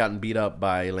Dustin had gotten beat up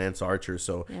by Lance Archer,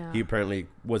 so he apparently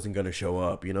wasn't going to show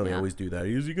up. They always do that.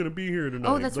 Is he going to be here tonight?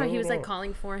 Oh, that's right. He was like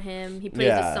calling for him. He plays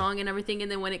a song and everything,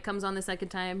 and then when it comes on the second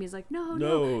time, he's like,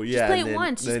 no, just play it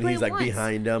once. Then he's like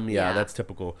behind him. Yeah, that's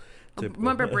typical.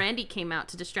 Remember, Brandy came out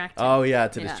to distract him. Oh yeah,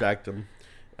 to distract him.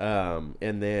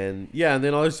 And then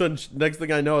all of a sudden, next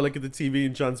thing I know, I look at the TV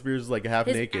and Shawn Spears is like half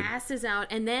naked. His ass is out,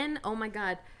 and then oh my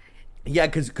god. Yeah,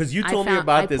 because you told me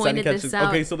about this. I didn't catch this.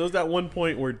 Okay, so there was that one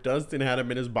point where Dustin had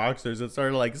him in his boxers and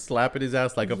started like slapping his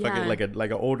ass like a fucking like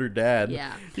an older dad.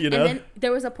 Yeah, And then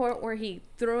there was a point where he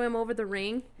threw him over the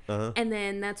ring, and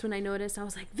then that's when I noticed. I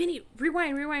was like, Vinny,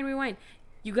 rewind.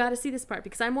 You got to see this part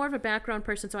because I'm more of a background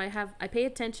person, so I pay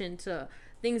attention to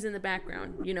things in the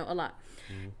background, a lot.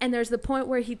 And there's the point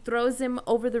where he throws him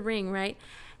over the ring, right?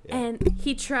 Yeah. And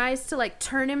he tries to like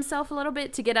turn himself a little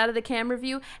bit to get out of the camera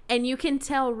view, and you can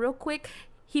tell real quick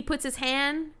he puts his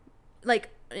hand like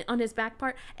on his back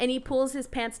part and he pulls his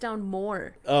pants down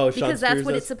more. Oh, because that's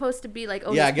what it's supposed to be like.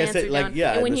 Oh, his pants are down.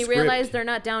 And when he realized they're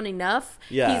not down enough,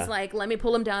 he's like, let me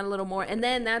pull him down a little more, and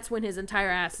then that's when his entire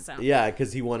ass is out. Yeah,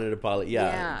 because he wanted to probably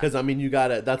because I mean you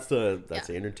gotta that's the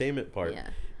entertainment part. Yeah.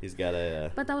 He's got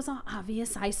a. But that was all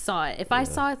obvious. I saw it. If I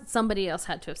saw it, somebody else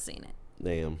had to have seen it.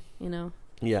 Damn.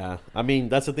 Yeah, I mean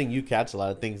that's the thing. You catch a lot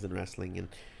of things in wrestling,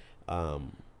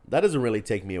 and that doesn't really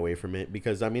take me away from it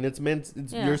because I mean it's meant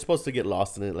you're supposed to get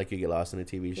lost in it like you get lost in a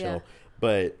TV show. Yeah.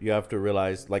 But you have to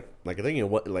realize, like I think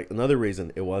what like another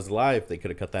reason it was live. They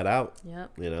could have cut that out.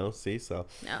 Yep. You know, see, so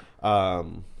yeah.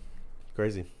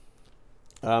 Crazy.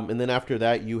 And then after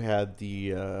that, you had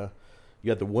the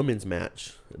women's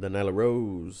match, the Nyla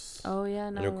Rose. Oh yeah,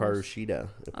 and Hikaru Shida.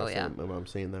 If I'm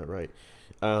saying that right.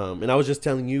 And I was just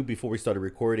telling you before we started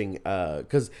recording,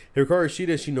 because Hikaru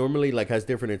Shida, she normally like has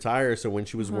different attire. So when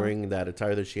she was wearing that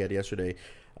attire that she had yesterday,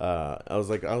 I was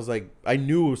like, I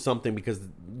knew something because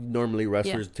normally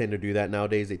wrestlers tend to do that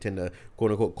nowadays. They tend to quote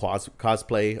unquote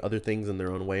cosplay other things in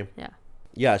their own way. Yeah.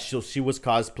 Yeah, she was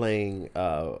cosplaying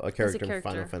a character in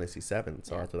Final Fantasy VII,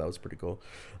 so I thought that was pretty cool.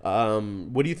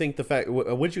 What do you think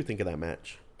what did you think of that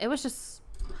match? It was just,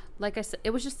 like I said, it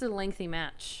was just a lengthy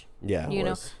match. Yeah, you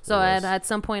know. So at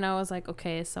some point I was like,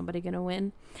 okay, is somebody gonna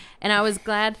win? And I was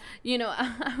glad, you know,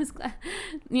 I was glad,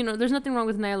 you know, there's nothing wrong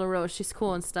with Nyla Rose. She's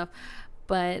cool and stuff,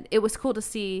 but it was cool to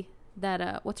see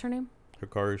that. What's her name?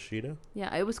 Hikaru Shida.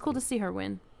 Yeah, it was cool to see her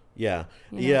win. Yeah,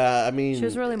 you know? Yeah. I mean, she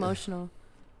was really emotional.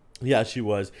 Yeah, she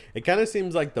was. It kind of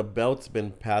seems like the belt's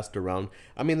been passed around.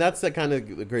 I mean, that's the kind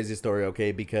of the crazy story,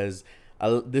 okay? Because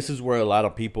this is where a lot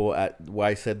of people why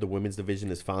I said the women's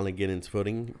division is finally getting its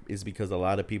footing is because a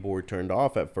lot of people were turned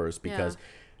off at first because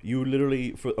you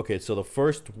literally so the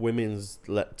first women's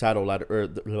title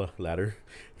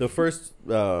the first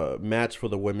match for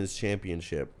the women's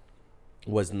championship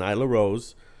was Nyla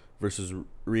Rose versus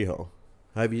Riho.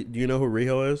 Do you know who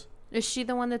Riho is? Is she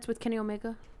the one that's with Kenny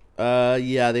Omega?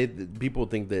 Yeah, people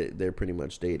think that they're pretty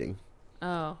much dating.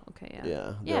 Oh, okay,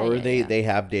 yeah. They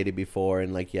have dated before,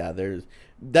 and like,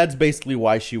 that's basically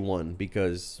why she won,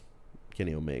 because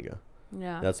Kenny Omega.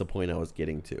 Yeah, that's the point I was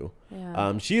getting to.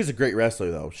 Yeah. She is a great wrestler,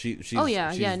 though. She's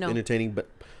entertaining, but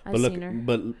look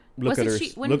at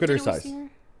her size.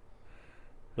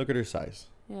 Look at her size.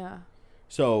 Yeah.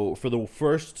 So for the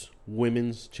first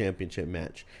women's championship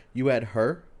match, you had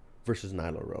her versus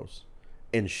Nyla Rose,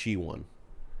 and she won.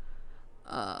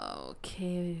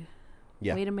 Okay.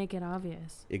 Yeah. Way to make it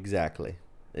obvious. Exactly.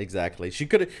 She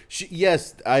could have.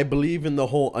 Yes, I believe in the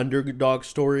whole underdog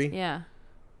story. Yeah.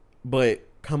 But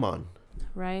come on.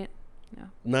 Right. Yeah.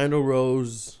 Nyla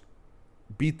Rose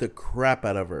beat the crap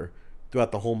out of her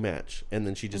throughout the whole match, and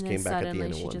then she just came back at the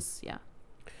end and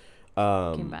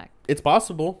won. Came back. It's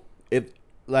possible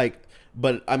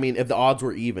but I mean, if the odds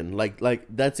were even, like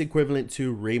that's equivalent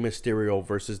to Rey Mysterio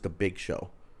versus the Big Show,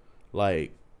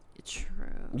 like. True.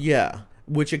 Yeah,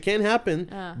 which it can happen,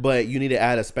 but you need to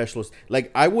add a specialist. Like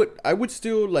I would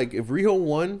still like if Riho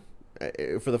won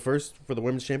for the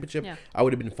women's championship, I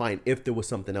would have been fine if there was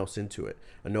something else into it,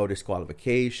 a no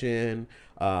disqualification,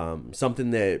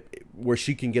 something where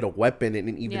she can get a weapon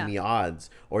and even the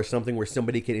odds, or something where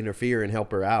somebody can interfere and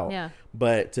help her out. Yeah.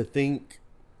 But to think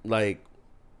like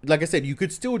I said, you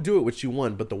could still do it what you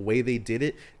won, but the way they did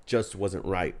it just wasn't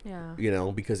right. Yeah. You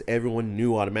know, because everyone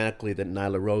knew automatically that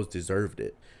Nyla Rose deserved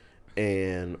it.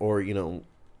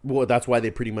 That's why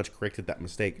they pretty much corrected that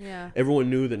mistake. Yeah. Everyone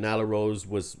knew that Nyla Rose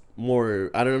was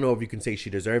more, I don't know if you can say she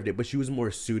deserved it, but she was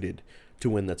more suited to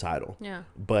win the title. Yeah.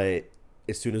 But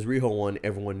as soon as Riho won,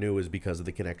 everyone knew it was because of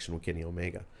the connection with Kenny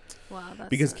Omega. Wow,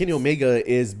 because Kenny Omega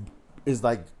is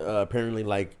like apparently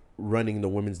like running the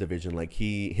women's division. Like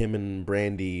him and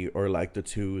Brandy are like the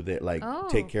two that like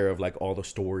take care of like all the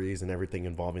stories and everything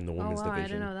involving the women's division. I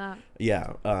didn't know that.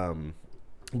 Yeah.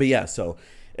 But yeah, so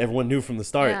everyone knew from the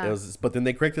start. Yeah. But then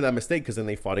they corrected that mistake because then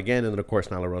they fought again, and then of course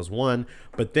Nyla Rose won.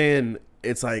 But then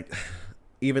it's like,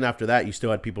 even after that, you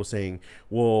still had people saying,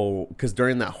 well, because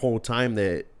during that whole time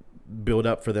that build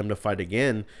up for them to fight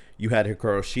again, you had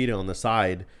Hikaru Shida on the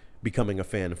side becoming a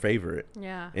fan favorite.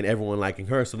 Yeah. And everyone liking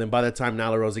her. So then by the time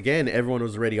Nyla Rose again, everyone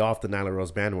was already off the Nyla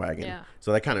Rose bandwagon. Yeah.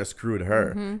 So that kind of screwed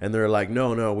her. Mm-hmm. And they're like,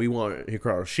 no, we want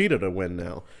Hikaru Shida to win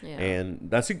now. Yeah.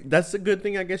 And that's a good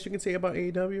thing, I guess you can say, about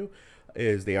AEW.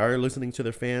 Is they are listening to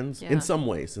their fans in some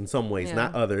ways,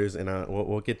 not others, and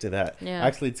we'll get to that. Yeah.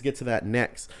 Actually, let's get to that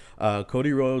next.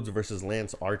 Cody Rhodes versus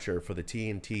Lance Archer for the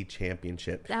TNT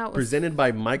Championship, presented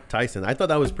by Mike Tyson. I thought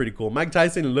that was pretty cool. Mike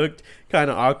Tyson looked kind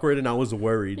of awkward, and I was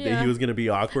worried that he was gonna be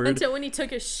awkward until when he took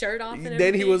his shirt off. And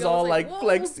then he was all like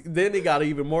flex. Then it got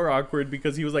even more awkward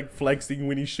because he was like flexing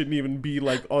when he shouldn't even be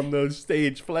like on the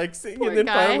stage flexing. Poor and then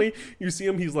guy. Finally you see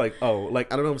him. He's like, oh,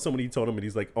 like I don't know if somebody told him, but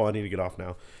he's like, oh, I need to get off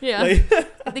now. Yeah. Like,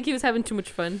 I think he was having too much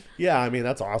fun. Yeah, I mean,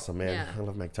 that's awesome, man. Yeah. I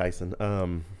love Mike Tyson.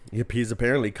 Yep, he's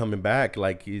apparently coming back.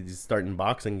 Like he's starting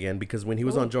boxing again because when he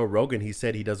was on Joe Rogan, he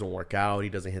said he doesn't work out, he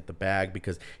doesn't hit the bag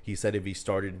because he said if he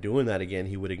started doing that again,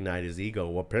 he would ignite his ego.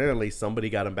 Well, apparently somebody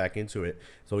got him back into it.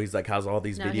 So he's like, has all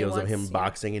these Now he videos of him wants-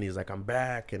 boxing, and he's like, I'm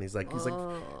back, and he's like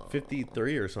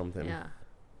 53 or something. Yeah.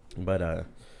 But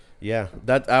yeah,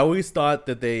 that I always thought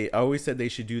that I always said they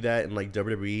should do that in like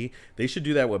WWE. They should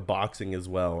do that with boxing as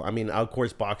well. I mean, of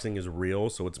course, boxing is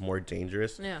real, so it's more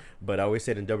dangerous. Yeah. But I always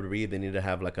said in WWE they need to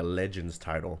have like a legends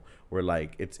title where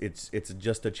like it's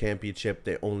just a championship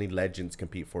that only legends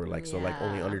compete for. Like so, like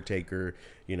only Yeah. Undertaker,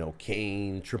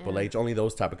 Kane, Triple Yeah. H, only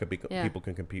those type of Yeah. people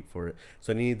can compete for it.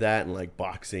 So I need that in like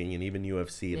boxing and even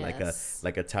UFC, Yes.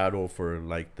 like a title for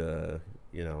like the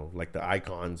like the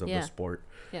icons of the Yeah. sport.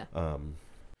 Yeah.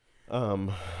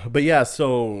 But yeah,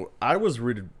 so I was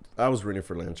rooting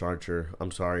for Lance Archer.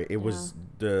 I'm sorry. It was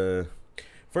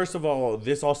first of all,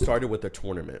 this all started with a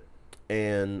tournament.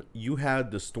 And you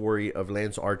had the story of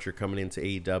Lance Archer coming into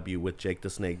AEW with Jake the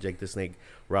Snake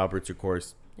Roberts, of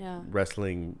course, Yeah.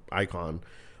 wrestling icon,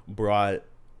 brought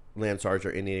Lance Archer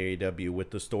in AEW with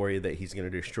the story that he's going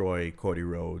to destroy Cody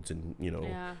Rhodes and,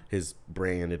 Yeah. his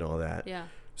brand and all that. Yeah.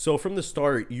 So from the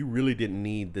start, you really didn't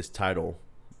need this title.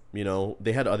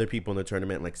 They had other people in the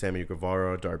tournament like Sammy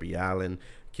Guevara, Darby Allin,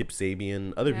 Kip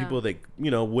Sabian, other Yeah. people that,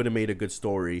 would have made a good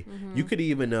story. You could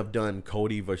even have done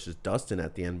Cody versus Dustin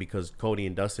at the end because Cody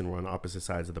and Dustin were on opposite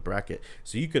sides of the bracket.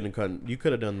 So you could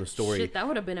have done the story. Shit, that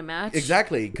would have been a match.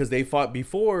 Exactly, because they fought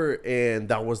before and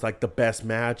that was like the best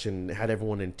match and had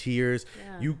everyone in tears.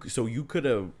 Yeah. You could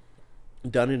have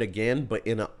done it again, but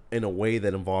in a way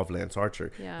that involved Lance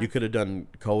Archer. Yeah. You could have done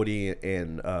Cody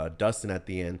and Dustin at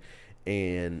the end,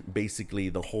 and basically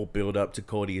the whole build up to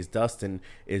Cody is Dustin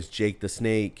is Jake the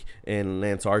Snake and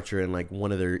Lance Archer in like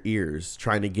one of their ears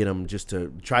trying to get them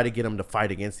to fight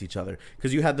against each other,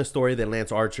 because you had the story that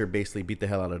Lance Archer basically beat the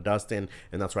hell out of Dustin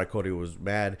and that's why Cody was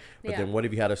mad. But then what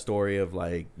if you had a story of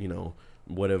like,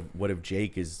 what if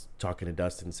Jake is talking to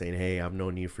Dustin saying, hey, I've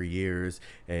known you for years,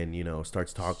 and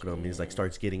starts talking to him, he's like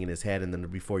starts getting in his head, and then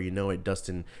before you know it,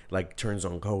 Dustin like turns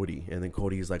on Cody, and then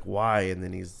Cody's like, why? And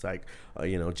then he's like,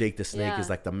 Jake the Snake is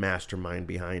like the mastermind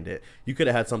behind it. You could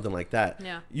have had something like that.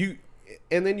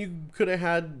 And then you could have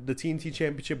had the TNT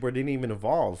Championship where it didn't even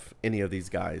involve any of these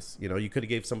guys. You could have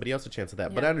gave somebody else a chance at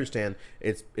that. But I understand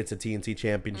it's a TNT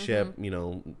Championship.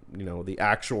 The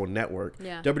actual network.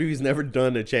 Yeah. WWE's never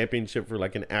done a championship for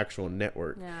like an actual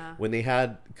network. Yeah. When they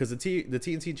had, because the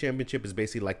TNT Championship is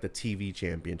basically like the TV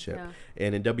Championship,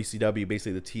 and in WCW,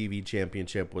 basically the TV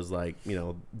Championship was like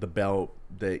the belt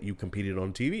that you competed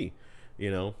on TV.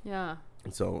 Yeah.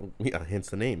 So,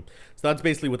 hence the name. So that's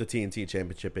basically what the TNT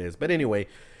Championship is. But anyway,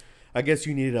 I guess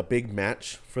you needed a big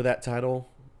match for that title.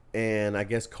 And I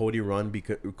guess Cody won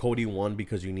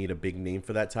because you need a big name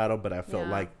for that title. But I felt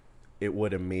like it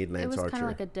would have made Lance Archer. It was kind of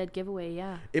like a dead giveaway,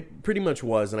 yeah. It pretty much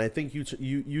was. And I think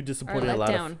you disappointed a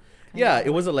lot of... Yeah,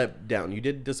 it was a letdown. You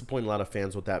did disappoint a lot of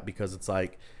fans with that because it's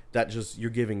like... you're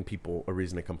giving people a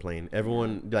reason to complain.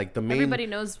 Everyone, like the main... Everybody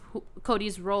knows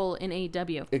Cody's role in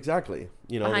AEW. Exactly.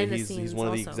 Behind the he's scenes one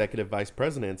of the also. executive vice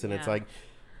presidents, and it's like...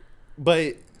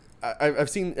 But I've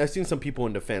seen some people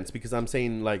in defense, because I'm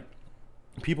saying, like,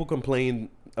 people complain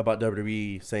about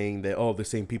WWE saying that, the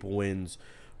same people wins.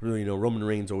 Roman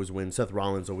Reigns always wins. Seth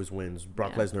Rollins always wins.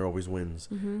 Brock Lesnar always wins.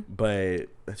 But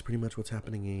that's pretty much what's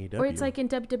happening in AEW. Or it's like in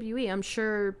WWE. I'm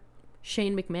sure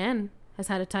Shane McMahon has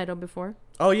had a title before.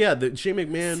 Oh yeah, the Shane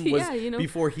McMahon was Yeah,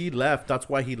 before he left. That's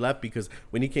why he left, because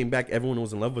when he came back, everyone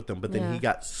was in love with him. But then he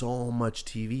got so much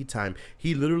TV time.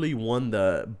 He literally won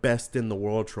the Best in the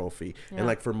World trophy, and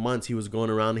like for months he was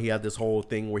going around. He had this whole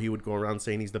thing where he would go around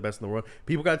saying he's the best in the world.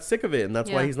 People got sick of it, and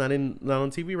that's why he's not on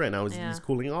TV right now. He's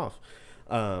cooling off.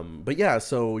 But yeah,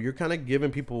 so you're kind of giving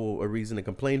people a reason to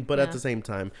complain, but at the same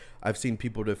time, I've seen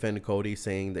people defend Cody,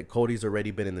 saying that Cody's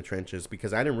already been in the trenches,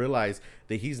 because I didn't realize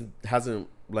that hasn't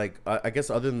like I guess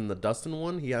other than the Dustin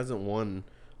one, he hasn't won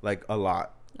like a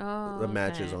lot the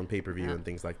matches on pay-per-view and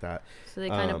things like that. So they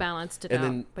kind of balanced it and out.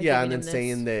 then by and giving then him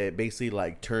saying that basically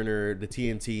like Turner, the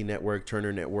TNT network,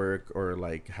 Turner Network, or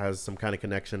like has some kind of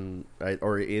connection, right?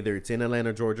 Or either it's in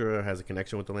Atlanta, Georgia, or has a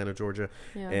connection with Atlanta, Georgia,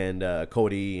 and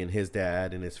Cody and his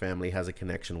dad and his family has a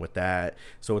connection with that.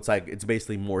 So it's like it's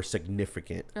basically more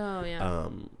significant. Oh yeah.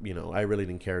 I really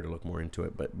didn't care to look more into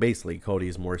it, but basically Cody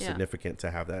is more significant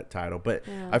to have that title. But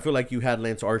I feel like you had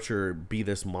Lance Archer be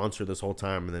this monster this whole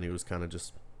time, and then he was kind of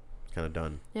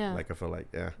done. Yeah. Like I feel like,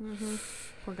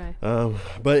 Poor guy.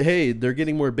 But hey, they're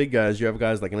getting more big guys. You have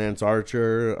guys like Lance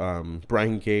Archer,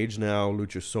 Brian Cage now,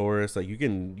 Luchasaurus. Like you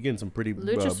getting some pretty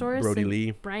Luchasaurus Brody and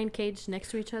Lee. Brian Cage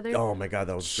next to each other. Oh my God,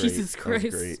 that was great. Jesus Christ.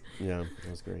 That was great. Yeah, that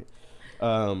was great.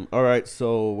 All right.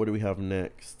 So what do we have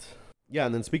next? Yeah,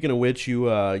 and then speaking of which, you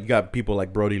got people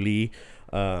like Brody Lee.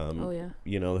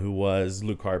 You know, who was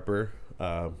Luke Harper.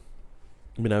 But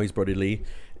now he's Brody Lee.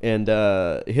 And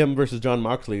him versus John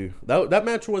Moxley. That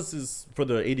match was for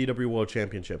the ADW World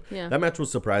Championship. Yeah. That match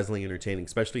was surprisingly entertaining,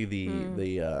 especially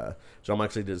the John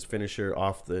Moxley did his finisher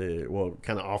off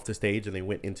the stage, and they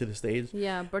went into the stage.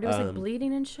 Yeah, Brody was like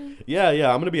bleeding and shit. Yeah.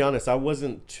 I'm gonna be honest. I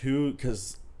wasn't too,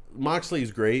 because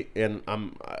Moxley's great, and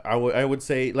I would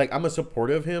say, like, I'm a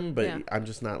supporter of him, but I'm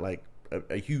just not like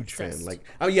a huge fan. Like,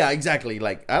 oh yeah, exactly.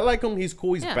 Like, I like him. He's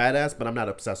cool. He's badass, but I'm not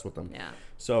obsessed with him. Yeah.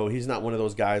 So he's not one of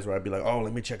those guys where I'd be like, oh,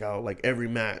 let me check out like every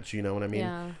match. You know what I mean?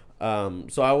 Yeah.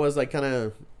 So I was like kind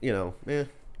of,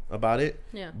 about it.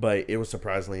 Yeah. But it was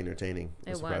surprisingly entertaining.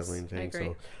 It was. Surprisingly entertaining. I agree.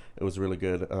 So it was really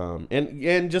good.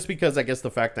 And just because I guess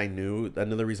the fact I knew,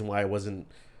 another reason why I wasn't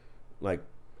like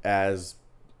as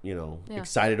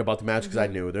excited about the match, because I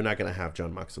knew they're not gonna have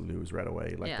John Moxley lose right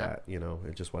away like that.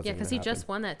 It just wasn't. Yeah, because he just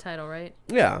won that title, right?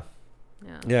 Yeah.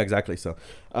 Yeah, exactly. So,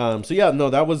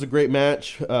 that was a great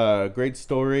match. Great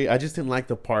story. I just didn't like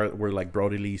the part where like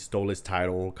Brody Lee stole his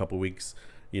title a couple weeks,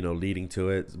 leading to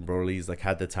it. Brody Lee's like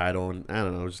had the title, and I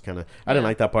don't know, just kind of I didn't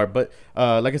like that part. But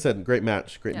like I said, great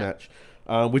match.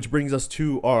 Which brings us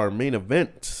to our main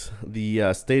event,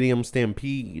 the Stadium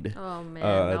Stampede. Oh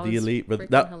man, the Elite.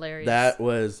 Hilarious. That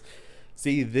was.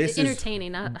 See, this is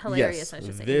entertaining, not hilarious. Yes, I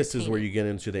should say. this is where you get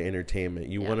into the entertainment.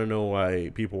 You want to know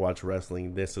why people watch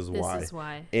wrestling. This is why. This is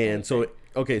why. And so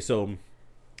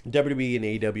WWE and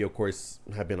AEW, of course,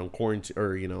 have been on quarantine,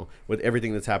 or with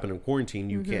everything that's happened in quarantine,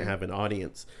 you can't have an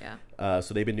audience. Yeah.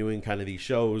 So they've been doing kind of these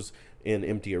shows in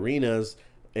empty arenas,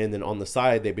 and then on the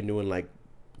side they've been doing like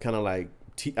kind of like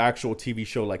actual TV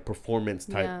show like performance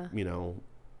type,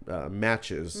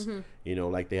 matches.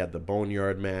 Like they had the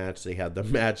Boneyard match, they had the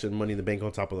match in Money in the Bank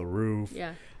on top of the roof.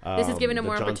 Yeah. This is giving them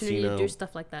more opportunity to do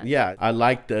stuff like that. Yeah, I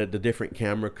liked the different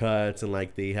camera cuts, and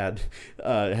like they had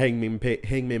Hangman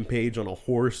Page on a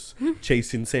horse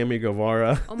chasing Sammy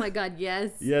Guevara. Oh my God,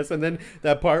 yes. Yes, and then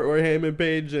that part where Hangman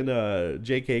Page and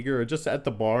Jake Hager are just at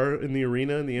the bar in the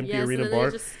arena, in the empty arena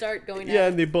bar. They just start going at it.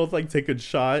 and they both like take a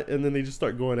shot, and then they just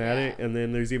start going at it. And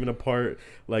then there's even a part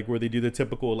like where they do the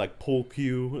typical like pull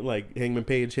cue, like Hangman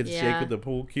Page hits Jake with the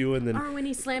pull cue, and then when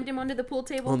he slammed him onto the pool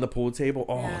table. On the pool table,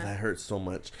 that hurts so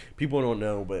much. People don't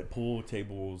know, but pool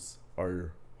tables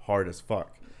are hard as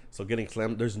fuck. So getting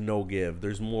slammed, there's no give.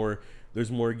 There's more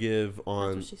give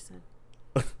on. That's what she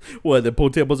said. What, the pool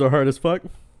tables are hard as fuck?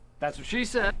 That's what she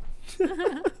said. You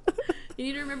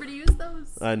need to remember to use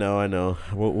those. I know.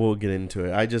 We'll get into it.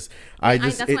 That's why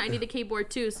I need a keyboard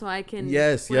too, so I can.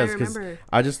 Yes, because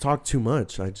I just talk too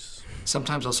much.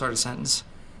 Sometimes I'll start a sentence,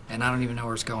 and I don't even know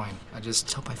where it's going. I just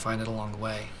hope I find it along the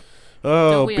way.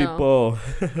 Oh, people.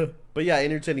 But yeah,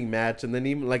 entertaining match. And then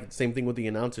even like same thing with the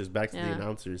announcers, back to the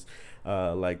announcers.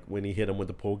 Like when he hit him with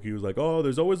the pole cue, he was like, oh,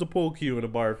 there's always a pole cue in a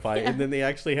bar fight. And then they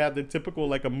actually had the typical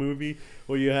like a movie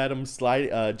where you had him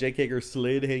slide, Jake Hager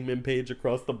slid Hangman Page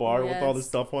across the bar with all the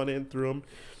stuff on it and threw him.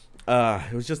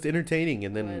 It was just entertaining.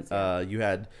 And then you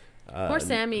had poor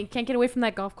Sammy can't get away from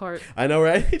that golf cart. I know,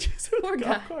 right? Just poor the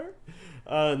guy. Golf cart.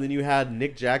 And then you had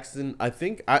Nick Jackson. I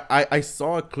think I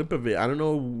saw a clip of it. I don't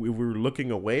know if we were looking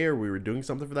away or we were doing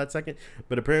something for that second.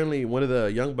 But apparently one of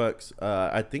the Young Bucks,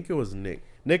 I think it was Nick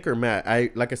or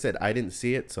Matt. Like I said, I didn't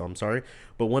see it, so I'm sorry.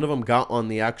 But one of them got on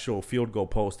the actual field goal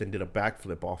post and did a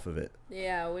backflip off of it.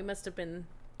 Yeah, we must have been.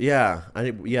 Yeah,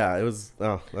 it was.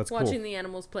 Oh, that's cool. Watching the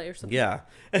animals play or something. Yeah,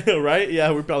 right.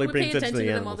 Yeah, we're probably paying attention to the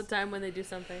them all the time when they do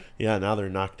something. Yeah, now they're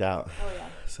knocked out. Oh yeah.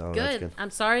 So good. That's good. I'm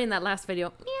sorry in that last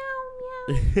video. Meow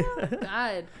meow.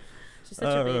 God, she's such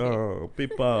a baby. Oh,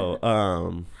 people.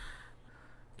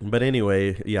 But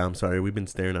anyway, yeah, I'm sorry. We've been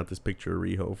staring at this picture of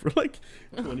Riho for like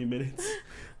 20 minutes.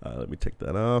 Let me take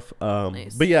that off.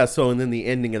 Nice. But yeah, so and then the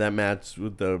ending of that match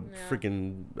with the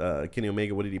freaking Kenny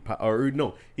Omega, what did he pop? Or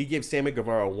no, he gave Sammy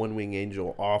Guevara a one-wing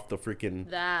angel off the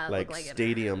freaking like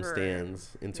stadium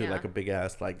stands into like a big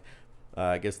ass like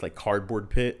I guess like cardboard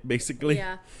pit basically.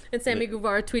 Yeah. And Sammy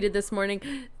Guevara tweeted this morning,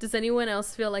 does anyone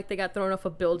else feel like they got thrown off a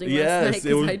building last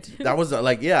night? That was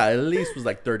like, at least was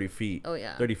like 30 feet. Oh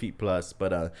yeah. 30 feet plus.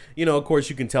 But of course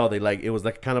you can tell they like, it was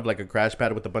like kind of like a crash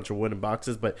pad with a bunch of wooden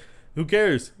boxes, but who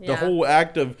cares? The whole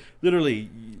act of literally,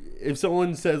 if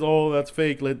someone says, oh, that's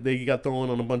fake, they got thrown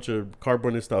on a bunch of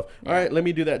cardboard and stuff. All right, let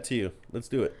me do that to you. Let's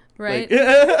do it. Right.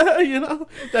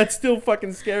 Like, that's still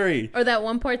fucking scary. Or that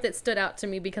one part that stood out to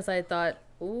me because I thought,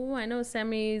 ooh, I know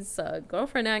Sammy's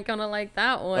girlfriend ain't gonna like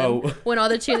that one. Oh. When all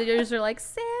the cheerleaders are like,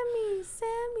 Sammy.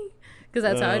 Because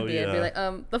that's how I'd be. I'd be like,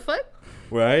 the fuck?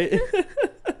 Right?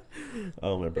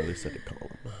 Oh, my brother said to call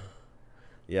him.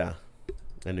 Yeah.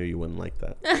 I knew you wouldn't like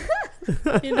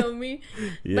that. You know me.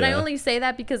 Yeah. But I only say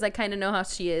that because I kind of know how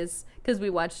she is because we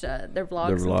watch their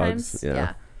vlogs sometimes.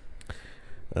 yeah.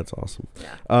 That's awesome.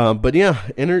 Yeah. But yeah,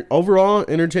 overall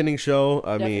entertaining show.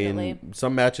 I Definitely. mean,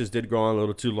 some matches did go on a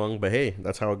little too long, but hey,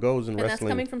 that's how it goes in And wrestling.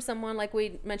 that's coming from someone like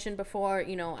we mentioned before.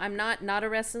 I'm not a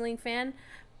wrestling fan.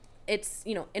 It's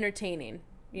entertaining.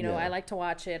 Yeah. I like to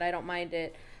watch it. I don't mind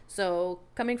it. So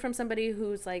coming from somebody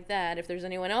who's like that, if there's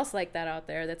anyone else like that out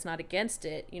there that's not against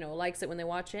it, likes it when they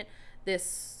watch it,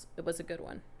 it was a good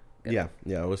one. Yeah,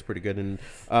 it was pretty good. And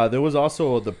there was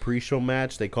also the pre-show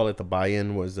match. They call it the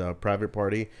buy-in. Was Private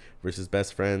Party versus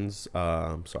Best Friends.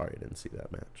 I'm sorry, I didn't see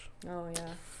that match. Oh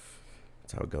yeah.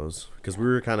 That's how it goes. Because we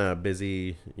were kind of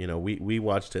busy. We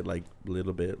watched it like a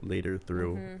little bit later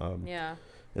through. Yeah.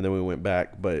 And then we went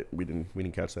back, but we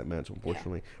didn't catch that match,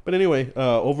 unfortunately. Yeah. But anyway,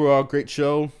 overall great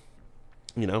show.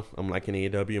 I'm liking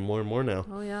AEW more and more now.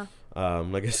 Oh yeah.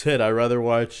 Like I said, I'd rather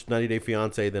watch 90 Day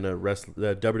Fiance than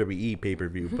the WWE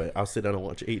pay-per-view, but I'll sit down and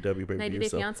watch AEW pay-per-view. 90 Day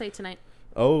Fiance tonight.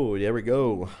 Oh, there we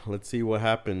go. Let's see what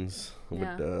happens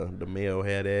Yeah. with the Mayo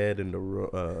Head Ed and the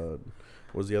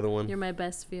what was the other one? You're my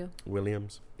best view.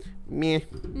 Williams. Meh.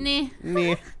 Nah.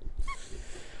 Meh.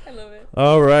 I love it.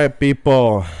 All right,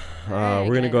 people. Alright,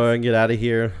 We're going to guys. go ahead and get out of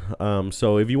here.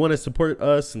 So if you want to support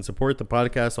us and support the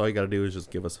podcast, all you got to do is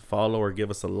just give us a follow or give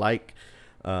us a like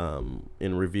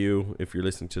and review if you're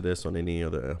listening to this on any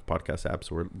of the podcast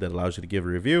apps that allows you to give a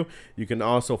review. You can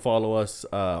also follow us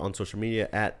on social media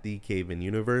at The Cave-In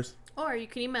Universe. Or you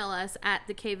can email us at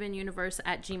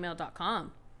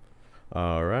thecaveinuniverse@gmail.com.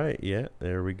 All right. Yeah,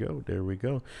 there we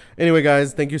go. Anyway,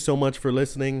 guys, thank you so much for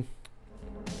listening.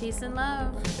 Peace and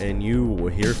love. And you will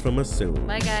hear from us soon.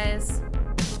 Bye, guys.